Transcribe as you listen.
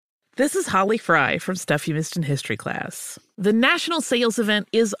This is Holly Fry from Stuff You Missed in History Class. The national sales event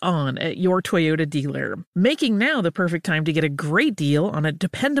is on at your Toyota dealer, making now the perfect time to get a great deal on a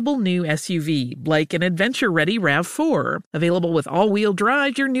dependable new SUV, like an adventure-ready RAV4. Available with all-wheel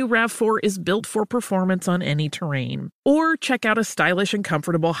drive, your new RAV4 is built for performance on any terrain. Or check out a stylish and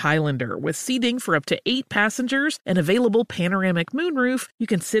comfortable Highlander with seating for up to 8 passengers and available panoramic moonroof. You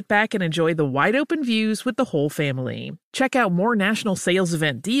can sit back and enjoy the wide-open views with the whole family. Check out more national sales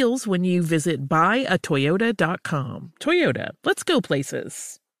event deals when you visit buyatoyota.com. Toyota, let's go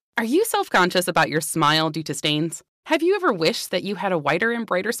places. Are you self-conscious about your smile due to stains? Have you ever wished that you had a whiter and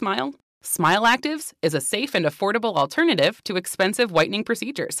brighter smile? Smile Actives is a safe and affordable alternative to expensive whitening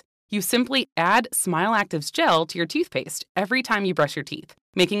procedures. You simply add Smile Actives gel to your toothpaste every time you brush your teeth,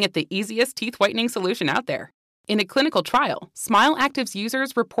 making it the easiest teeth whitening solution out there. In a clinical trial, Smile Actives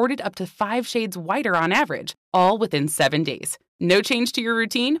users reported up to 5 shades whiter on average, all within 7 days. No change to your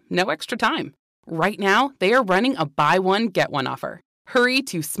routine, no extra time. Right now, they are running a buy one, get one offer. Hurry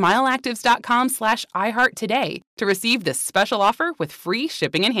to smileactives.com/iHeart today to receive this special offer with free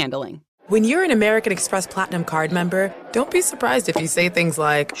shipping and handling. When you're an American Express Platinum card member, don't be surprised if you say things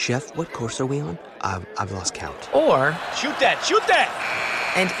like, "Chef, what course are we on? I've lost count." Or, Shoot that! Shoot that!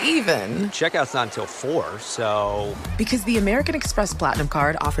 and even, Checkout's not until 4, so... because the American Express Platinum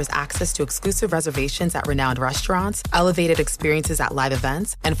Card offers access to exclusive reservations at renowned restaurants, elevated experiences at live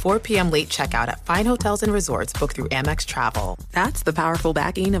events, and 4 p.m. late checkout at fine hotels and resorts booked through Amex Travel. That's the powerful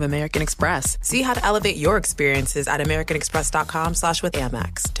backing of American Express. See how to elevate your experiences at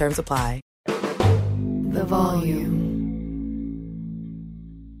americanexpress.com/withAmex. Terms apply. The volume.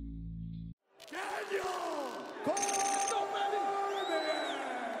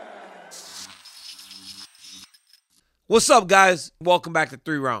 What's up, guys? Welcome back to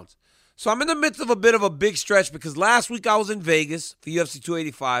 3 Rounds. So I'm in the midst of a bit of a big stretch because last week I was in Vegas for UFC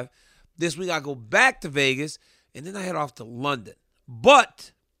 285. This week I go back to Vegas, and then I head off to London.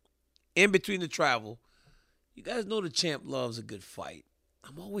 But in between the travel, you guys know the champ loves a good fight.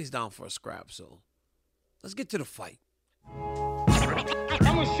 I'm always down for a scrap, so let's get to the fight. I'm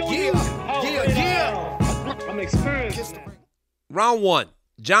gonna show you how I'm experienced. Round 1.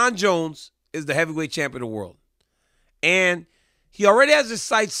 Jon Jones is the heavyweight champion of the world. And he already has his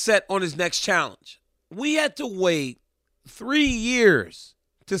sights set on his next challenge. We had to wait 3 years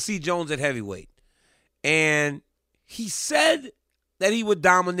to see Jones at heavyweight. And he said that he would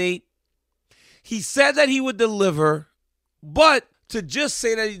dominate. He said that he would deliver. But to just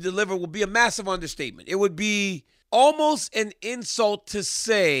say that he delivered would be a massive understatement. It would be almost an insult to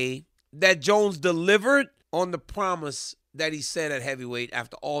say that Jones delivered on the promise that he said at heavyweight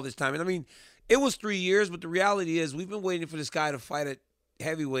after all this time. And I mean, it was 3 years, but the reality is we've been waiting for this guy to fight at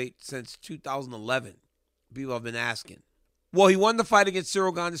heavyweight since 2011. People have been asking. Well, he won the fight against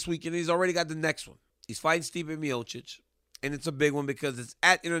Ciryl Gane this weekend, and he's already got the next one. He's fighting Stipe Miocic, and it's a big one because it's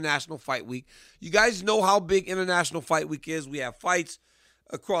at International Fight Week. You guys know how big International Fight Week is. We have fights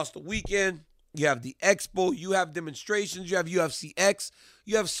across the weekend. You have the expo. You have demonstrations. You have UFC X.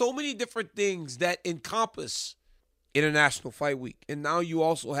 You have so many different things that encompass International Fight Week. And now you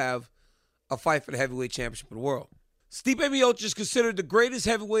also have a fight for the heavyweight championship of the world. Stipe Miocic is considered the greatest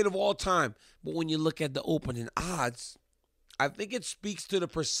heavyweight of all time. But when you look at the opening odds, I think it speaks to the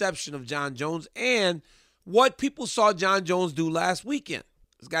perception of Jon Jones and what people saw Jon Jones do last weekend.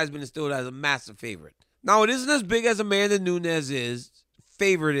 This guy's been instilled as a massive favorite. Now, it isn't as big as Amanda Nunes is,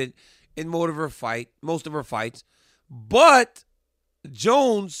 favored in most of her fights. But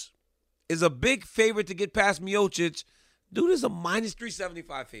Jones is a big favorite to get past Miocic. Dude is a minus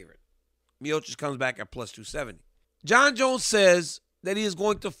 375 favorite. Miocic comes back at plus 270. Jon Jones says that he is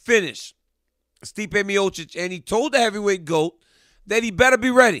going to finish Stipe Miocic, and he told the heavyweight GOAT that he better be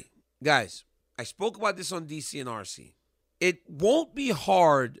ready. Guys, I spoke about this on DC and RC. It won't be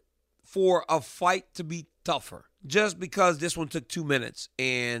hard for a fight to be tougher just because this one took 2 minutes,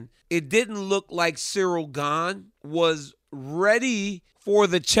 and it didn't look like Ciryl Gane was ready for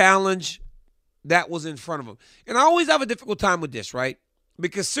the challenge that was in front of him. And I always have a difficult time with this, right?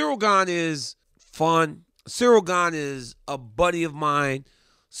 Because Ciryl Gane is fun. Ciryl Gane is a buddy of mine.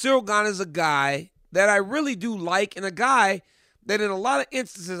 Ciryl Gane is a guy that I really do like and a guy that in a lot of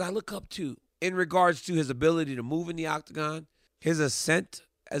instances I look up to in regards to his ability to move in the octagon. His ascent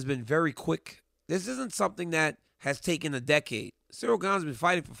has been very quick. This isn't something that has taken a decade. Ciryl Gane's been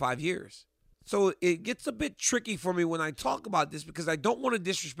fighting for 5 years. So it gets a bit tricky for me when I talk about this because I don't want to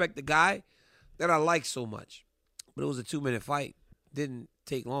disrespect the guy that I like so much. But it was a 2-minute fight. Didn't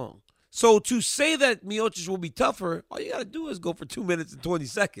take long. So to say that Miocic will be tougher, all you got to do is go for 2 minutes and 20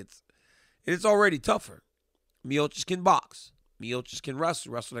 seconds. And it's already tougher. Miocic can box. Miocic can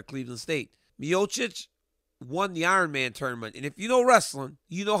wrestle at Cleveland State. Miocic won the Ironman tournament. And if you know wrestling,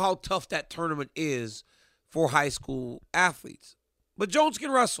 you know how tough that tournament is for high school athletes. But Jones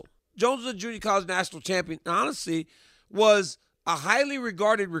can wrestle. Jones is a junior college national champion. And honestly, was a highly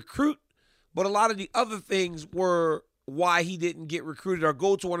regarded recruit, but a lot of the other things were why he didn't get recruited or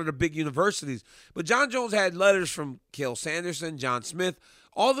go to one of the big universities. But Jon Jones had letters from Cale Sanderson, John Smith,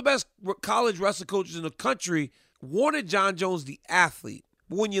 all the best college wrestling coaches in the country wanted Jon Jones the athlete.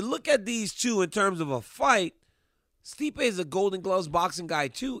 But when you look at these two in terms of a fight, Stipe is a Golden Gloves boxing guy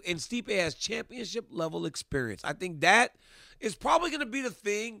too, and Stipe has championship level experience. I think that is probably going to be the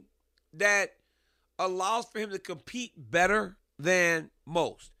thing that allows for him to compete better than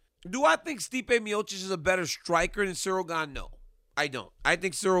most. Do I think Stipe Miocic is a better striker than Cyril Gane? No, I don't. I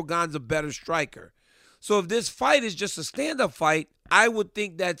think Cyril Gane's a better striker. So if this fight is just a stand-up fight, I would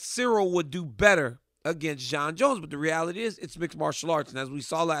think that Cyril would do better against Jon Jones. But the reality is it's mixed martial arts. And as we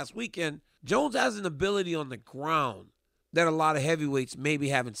saw last weekend, Jones has an ability on the ground that a lot of heavyweights maybe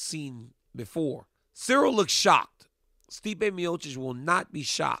haven't seen before. Cyril looks shocked. Stipe Miocic will not be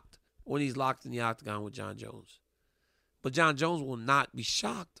shocked when he's locked in the octagon with Jon Jones. But Jon Jones will not be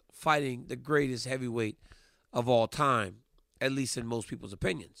shocked fighting the greatest heavyweight of all time, at least in most people's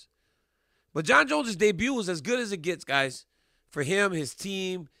opinions. But Jon Jones' debut was as good as it gets, guys, for him, his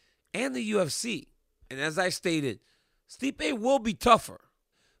team, and the UFC. And as I stated, Stipe will be tougher.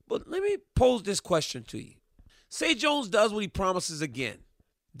 But let me pose this question to you. Say Jones does what he promises again,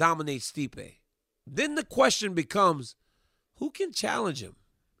 dominates Stipe. Then the question becomes, who can challenge him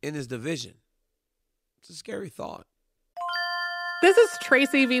in his division? It's a scary thought. This is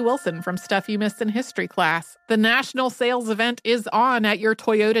Tracy V. Wilson from Stuff You Missed in History Class. The national sales event is on at your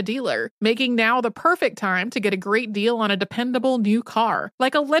Toyota dealer, making now the perfect time to get a great deal on a dependable new car.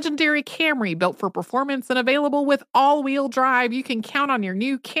 Like a legendary Camry built for performance and available with all-wheel drive, you can count on your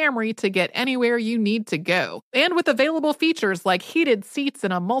new Camry to get anywhere you need to go. And with available features like heated seats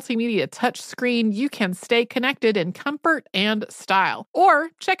and a multimedia touchscreen, you can stay connected in comfort and style. Or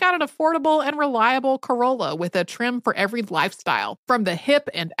check out an affordable and reliable Corolla with a trim for every lifestyle. From the hip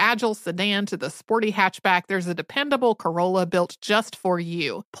and agile sedan to the sporty hatchback, there's a dependable Corolla built just for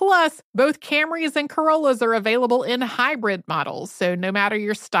you. Plus, both Camrys and Corollas are available in hybrid models, so no matter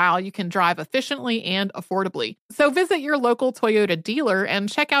your style, you can drive efficiently and affordably. So visit your local Toyota dealer and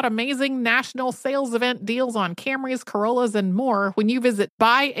check out amazing national sales event deals on Camrys, Corollas, and more when you visit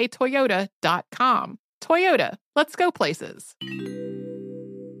buyatoyota.com. Toyota, let's go places.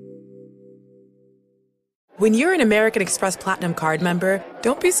 When you're an American Express Platinum Card member,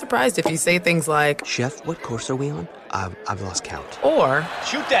 don't be surprised if you say things like, Chef, what course are we on? I've lost count. or,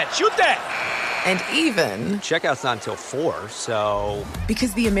 Shoot that! and even, Checkout's not until 4, so...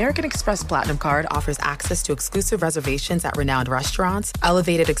 because the American Express Platinum Card offers access to exclusive reservations at renowned restaurants,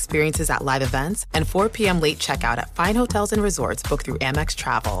 elevated experiences at live events, and 4 p.m. late checkout at fine hotels and resorts booked through Amex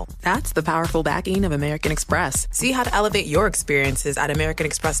Travel. That's the powerful backing of American Express. See how to elevate your experiences at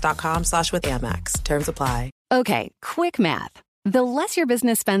americanexpress.com/withAmex. Terms apply. Okay, quick math. The less your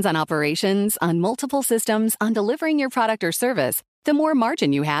business spends on operations, on multiple systems, on delivering your product or service, the more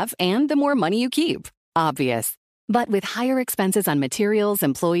margin you have and the more money you keep. Obvious. But with higher expenses on materials,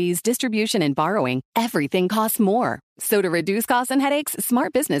 employees, distribution, and borrowing, everything costs more. So to reduce costs and headaches,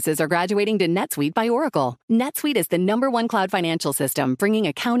 smart businesses are graduating to NetSuite by Oracle. NetSuite is the #1 cloud financial system, bringing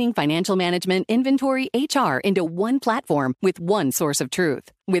accounting, financial management, inventory, HR into one platform with one source of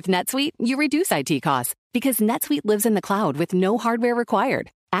truth. With NetSuite, you reduce IT costs because NetSuite lives in the cloud with no hardware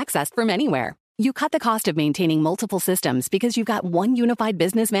required, accessed from anywhere. You cut the cost of maintaining multiple systems because you've got one unified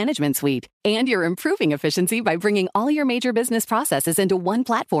business management suite. And you're improving efficiency by bringing all your major business processes into one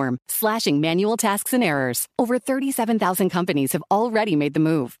platform, slashing manual tasks and errors. Over 37,000 companies have already made the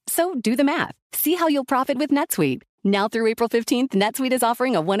move. So do the math. See how you'll profit with NetSuite. Now through April 15th, NetSuite is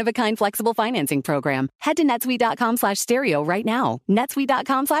offering a one-of-a-kind flexible financing program. Head to netsuite.com/stereo right now.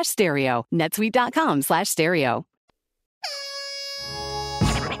 netsuite.com/stereo. netsuite.com/stereo.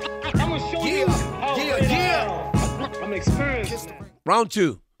 I'm experienced. Round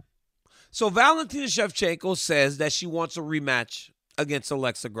 2. So Valentina Shevchenko says that she wants a rematch against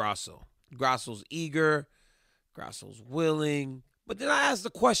Alexa Grasso. Grasso's eager. Grasso's willing. But then I asked the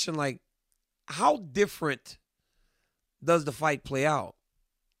question, like, how different does the fight play out?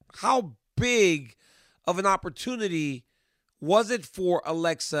 How big of an opportunity was it for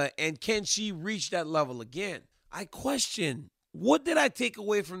Alexa, and can she reach that level again? I question, what did I take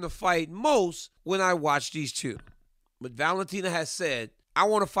away from the fight most when I watched these two? But Valentina has said, I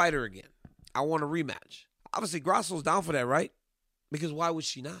want to fight her again. I want a rematch. Obviously, Grasso's down for that, right? Because why would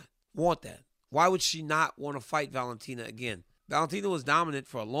she not want that? Why would she not want to fight Valentina again? Valentina was dominant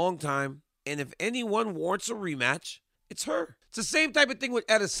for a long time, and if anyone warrants a rematch, it's her. It's the same type of thing with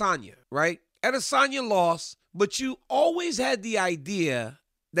Adesanya, right? Adesanya lost, but you always had the idea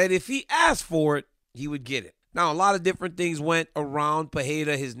that if he asked for it, he would get it. Now, a lot of different things went around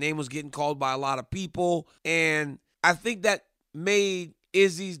Pereira. His name was getting called by a lot of people, and I think that made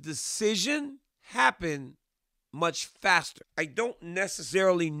Izzy's decision happen much faster. I don't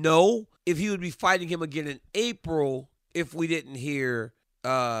necessarily know if he would be fighting him again in April if we didn't hear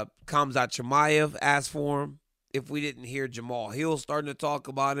Khamzat Chimaev ask for him, if we didn't hear Jamal Hill starting to talk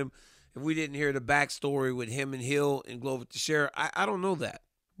about him, if we didn't hear the backstory with him and Hill and Glover Teixeira. I don't know that.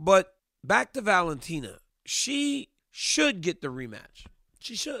 But back to Valentina. She should get the rematch.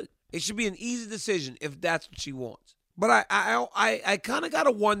 She should. It should be an easy decision if that's what she wants. But I kind of got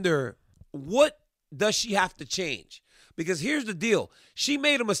to wonder, what does she have to change? Because here's the deal. She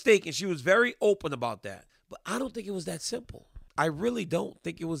made a mistake, and she was very open about that. But I don't think it was that simple. I really don't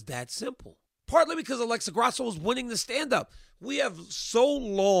think it was that simple. Partly because Alexa Grasso was winning the stand-up. We have so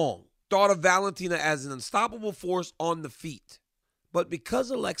long thought of Valentina as an unstoppable force on the feet. But because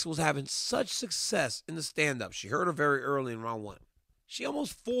Alexa was having such success in the stand-up, she hurt her very early in round 1. She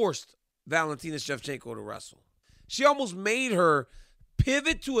almost forced Valentina Shevchenko to wrestle. She almost made her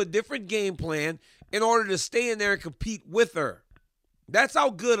pivot to a different game plan in order to stay in there and compete with her. That's how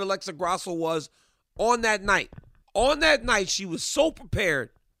good Alexa Grasso was on that night. On that night, she was so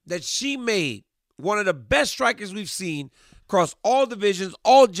prepared that she made one of the best strikers we've seen across all divisions,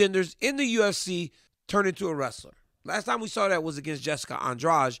 all genders in the UFC turn into a wrestler. Last time we saw that was against Jessica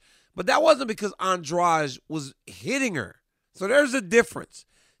Andrade, but that wasn't because Andrade was hitting her. So there's a difference.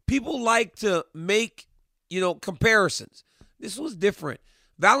 People like to make, comparisons. This was different.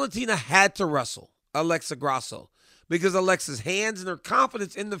 Valentina had to wrestle Alexa Grasso because Alexa's hands and her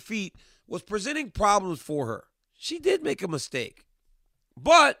confidence in the feet was presenting problems for her. She did make a mistake.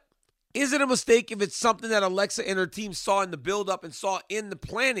 But is it a mistake if it's something that Alexa and her team saw in the build-up and saw in the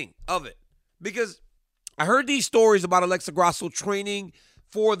planning of it? Because I heard these stories about Alexa Grasso training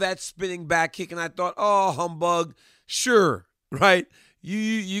for that spinning back kick, and I thought, oh, humbug. Sure, right?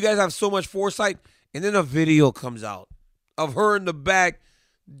 You guys have so much foresight. And then a video comes out of her in the back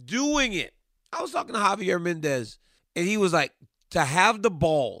doing it. I was talking to Javier Mendez, and he was like, to have the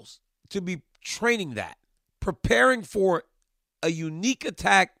balls to be training that, preparing for a unique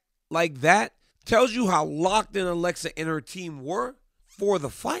attack like that, tells you how locked in Alexa and her team were for the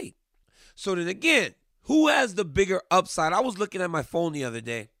fight. So then again, who has the bigger upside? I was looking at my phone the other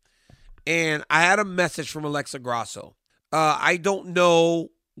day, and I had a message from Alexa Grasso. I don't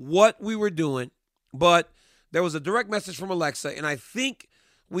know what we were doing, but there was a direct message from Alexa, and I think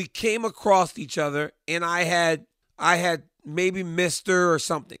we came across each other, and I had maybe missed her or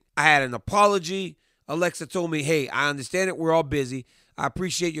something. I had an apology. Alexa told me, hey, I understand it. We're all busy. I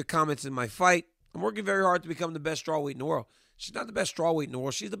appreciate your comments in my fight. I'm working very hard to become the best strawweight in the world. She's not the best strawweight in the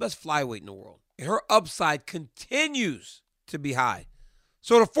world. She's the best flyweight in the world. And her upside continues to be high.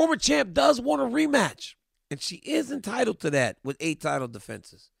 So the former champ does want a rematch. And she is entitled to that with 8 title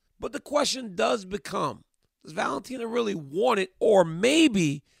defenses. But the question does become, does Valentina really want it? Or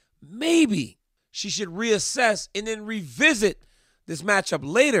maybe she should reassess and then revisit this matchup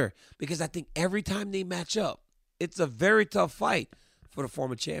later. Because I think every time they match up, it's a very tough fight for the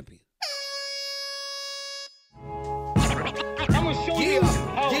former champion.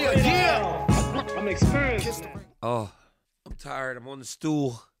 I'm experienced. Oh, I'm tired. I'm on the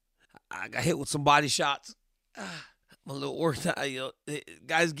stool. I got hit with some body shots. I'm a little worked out.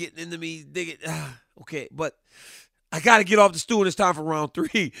 Guys getting into me, digging. Okay, but I got to get off the stool, and it's time for round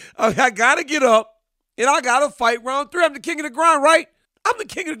 3. I got to get up, and I got to fight round 3. I'm the king of the ground, right? I'm the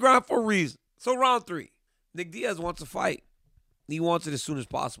king of the ground for a reason. So round 3. Nick Diaz wants to fight. He wants it as soon as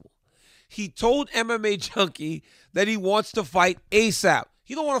possible. He told MMA Junkie that he wants to fight ASAP.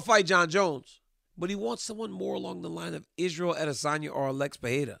 He don't want to fight Jon Jones, but he wants someone more along the line of Israel Adesanya or Alex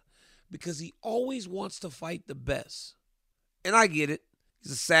Pereira because he always wants to fight the best. And I get it.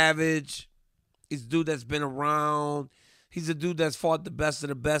 He's a savage. He's a dude that's been around. He's a dude that's fought the best of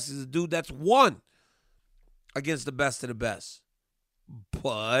the best. He's a dude that's won against the best of the best.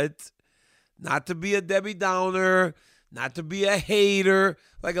 But not to be a Debbie Downer, not to be a hater,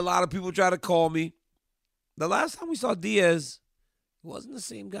 like a lot of people try to call me. The last time we saw Diaz, he wasn't the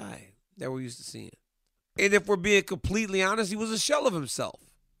same guy that we're used to seeing. And if we're being completely honest, he was a shell of himself.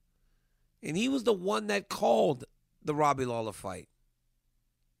 And he was the one that called the Robbie Lawler fight.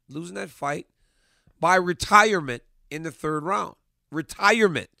 Losing that fight by retirement in the 3rd round.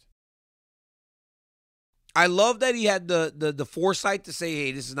 Retirement. I love that he had the foresight to say,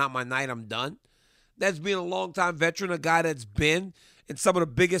 hey, this is not my night, I'm done. that's being a longtime veteran, a guy that's been in some of the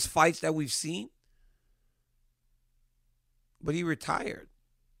biggest fights that we've seen. But he retired.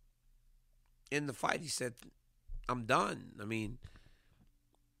 In the fight, he said, I'm done. I mean,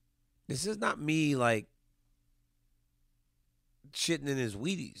 this is not me, like, shitting in his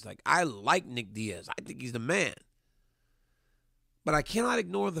Wheaties. Like, I like Nick Diaz. I think he's the man. But I cannot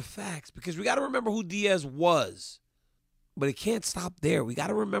ignore the facts because we got to remember who Diaz was. But it can't stop there. We got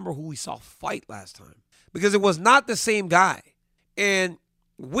to remember who we saw fight last time because it was not the same guy. And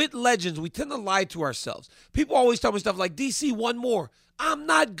with legends, we tend to lie to ourselves. People always tell me stuff like, DC, one more. I'm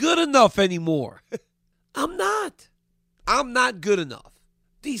not good enough anymore. I'm not. I'm not good enough.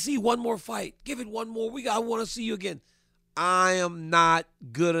 DC, one more fight. Give it one more. I want to see you again. I am not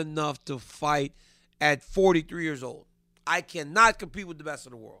good enough to fight at 43 years old. I cannot compete with the best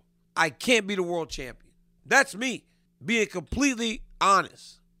in the world. I can't be the world champion. That's me being completely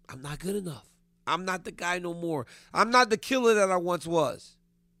honest. I'm not good enough. I'm not the guy no more. I'm not the killer that I once was.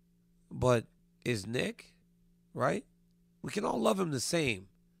 But is Nick, right? We can all love him the same.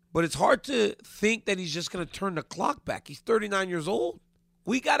 But it's hard to think that he's just going to turn the clock back. He's 39 years old.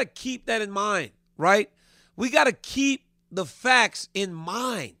 We got to keep that in mind, right? We got to keep the facts in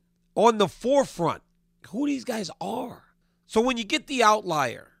mind on the forefront, who these guys are. So when you get the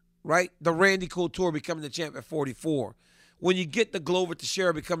outlier, right, the Randy Couture becoming the champ at 44, when you get the Glover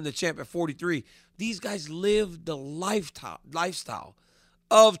Teixeira becoming the champ at 43, these guys live the lifestyle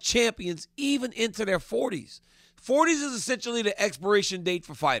of champions even into their 40s. 40s is essentially the expiration date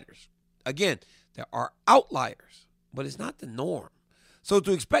for fighters. Again, there are outliers, but it's not the norm. So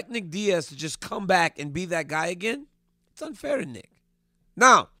to expect Nick Diaz to just come back and be that guy again, it's unfair to Nick.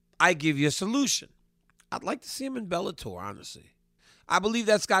 Now, I give you a solution. I'd like to see him in Bellator, honestly. I believe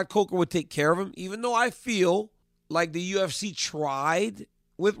that Scott Coker would take care of him, even though I feel like the UFC tried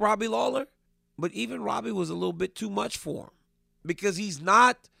with Robbie Lawler, but even Robbie was a little bit too much for him because he's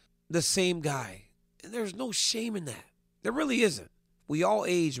not the same guy. And there's no shame in that. There really isn't. We all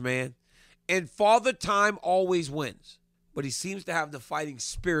age, man. And Father Time always wins. But he seems to have the fighting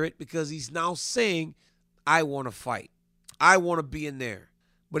spirit because he's now saying, I want to fight. I want to be in there.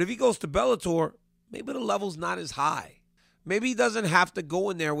 But if he goes to Bellator, maybe the level's not as high. Maybe he doesn't have to go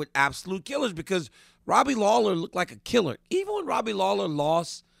in there with absolute killers because Robbie Lawler looked like a killer. Even when Robbie Lawler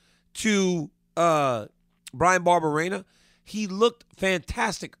lost to Brian Barberena, he looked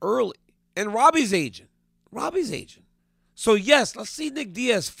fantastic early. And Robbie's aging. So, yes, let's see Nick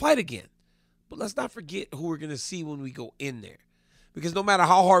Diaz fight again. But let's not forget who we're going to see when we go in there. Because no matter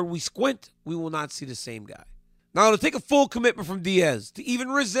how hard we squint, we will not see the same guy. Now, it'll take a full commitment from Diaz to even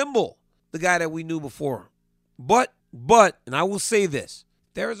resemble the guy that we knew before. But, and I will say this,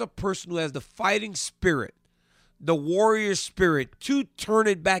 there is a person who has the fighting spirit, the warrior spirit, to turn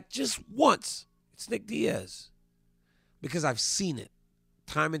it back just once. It's Nick Diaz. Because I've seen it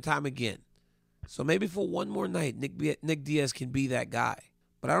time and time again. So maybe for one more night, Nick Diaz can be that guy.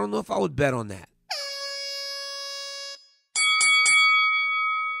 But I don't know if I would bet on that.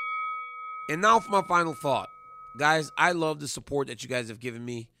 And now for my final thought. Guys, I love the support that you guys have given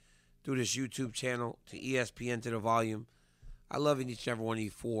me through this YouTube channel, to ESPN, to The Volume. I love each and every one of you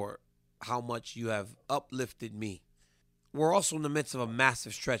for how much you have uplifted me. We're also in the midst of a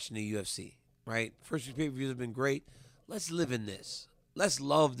massive stretch in the UFC, right? First few pay-per-views have been great. Let's live in this. Let's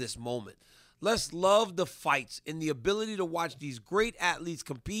love this moment. Let's love the fights and the ability to watch these great athletes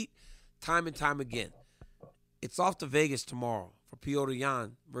compete time and time again. It's off to Vegas tomorrow for Piotr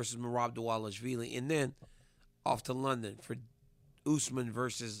Jan versus Merab Dvalishvili, and then off to London for Usman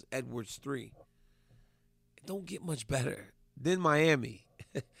versus Edwards 3. It don't get much better. Then Miami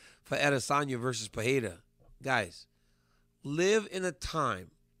for Adesanya versus Pereira. Guys, live in a time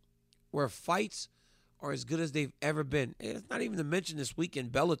where fights are as good as they've ever been. And it's not even to mention this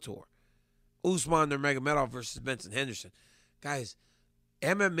weekend Bellator. Usman Nurmagomedov versus Benson Henderson. Guys,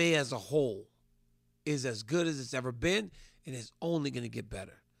 MMA as a whole is as good as it's ever been, and it's only going to get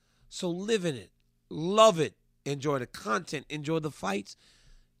better. So live in it. Love it. Enjoy the content. Enjoy the fights.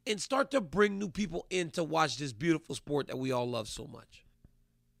 And start to bring new people in to watch this beautiful sport that we all love so much.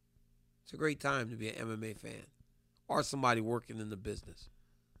 It's a great time to be an MMA fan or somebody working in the business.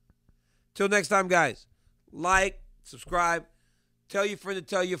 Till next time, guys, like, subscribe, tell your friend to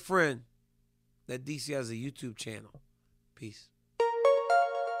tell your friend that DC has a YouTube channel. Peace.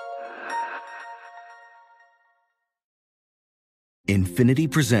 Infinity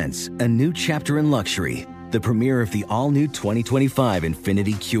presents a new chapter in luxury, the premiere of the all-new 2025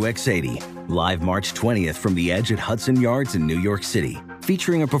 Infinity QX80, live March 20th from the Edge at Hudson Yards in New York City,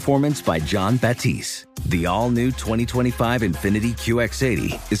 featuring a performance by John Batiste. The all-new 2025 Infiniti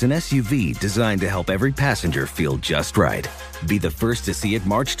QX80 is an SUV designed to help every passenger feel just right. Be the first to see it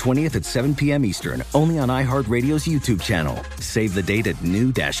March 20th at 7 p.m. Eastern, only on iHeartRadio's YouTube channel. Save the date at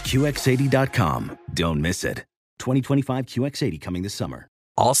new-QX80.com. Don't miss it. 2025 QX80 coming this summer.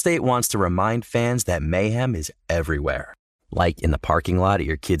 Allstate wants to remind fans that mayhem is everywhere. Like in the parking lot at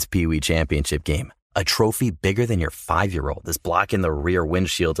your kid's Pee Wee Championship game. A trophy bigger than your 5-year-old is blocking the rear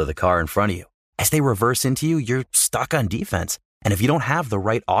windshield of the car in front of you. As they reverse into you, you're stuck on defense. And if you don't have the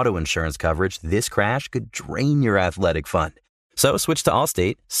right auto insurance coverage, this crash could drain your athletic fund. So switch to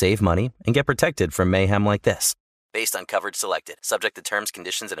Allstate, save money, and get protected from mayhem like this. Based on coverage selected, subject to terms,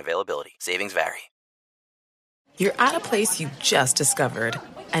 conditions, and availability. Savings vary. You're at a place you just discovered.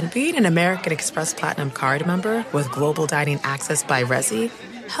 And being an American Express Platinum card member with global dining access by Resi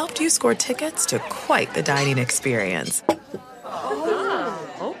helped you score tickets to quite the dining experience.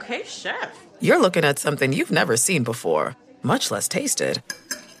 Oh, okay, chef. You're looking at something you've never seen before, much less tasted.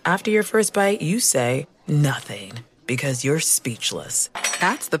 After your first bite, you say nothing because you're speechless.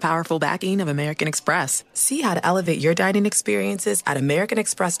 That's the powerful backing of American Express. See how to elevate your dining experiences at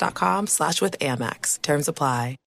americanexpress.com/withAmex. Terms apply.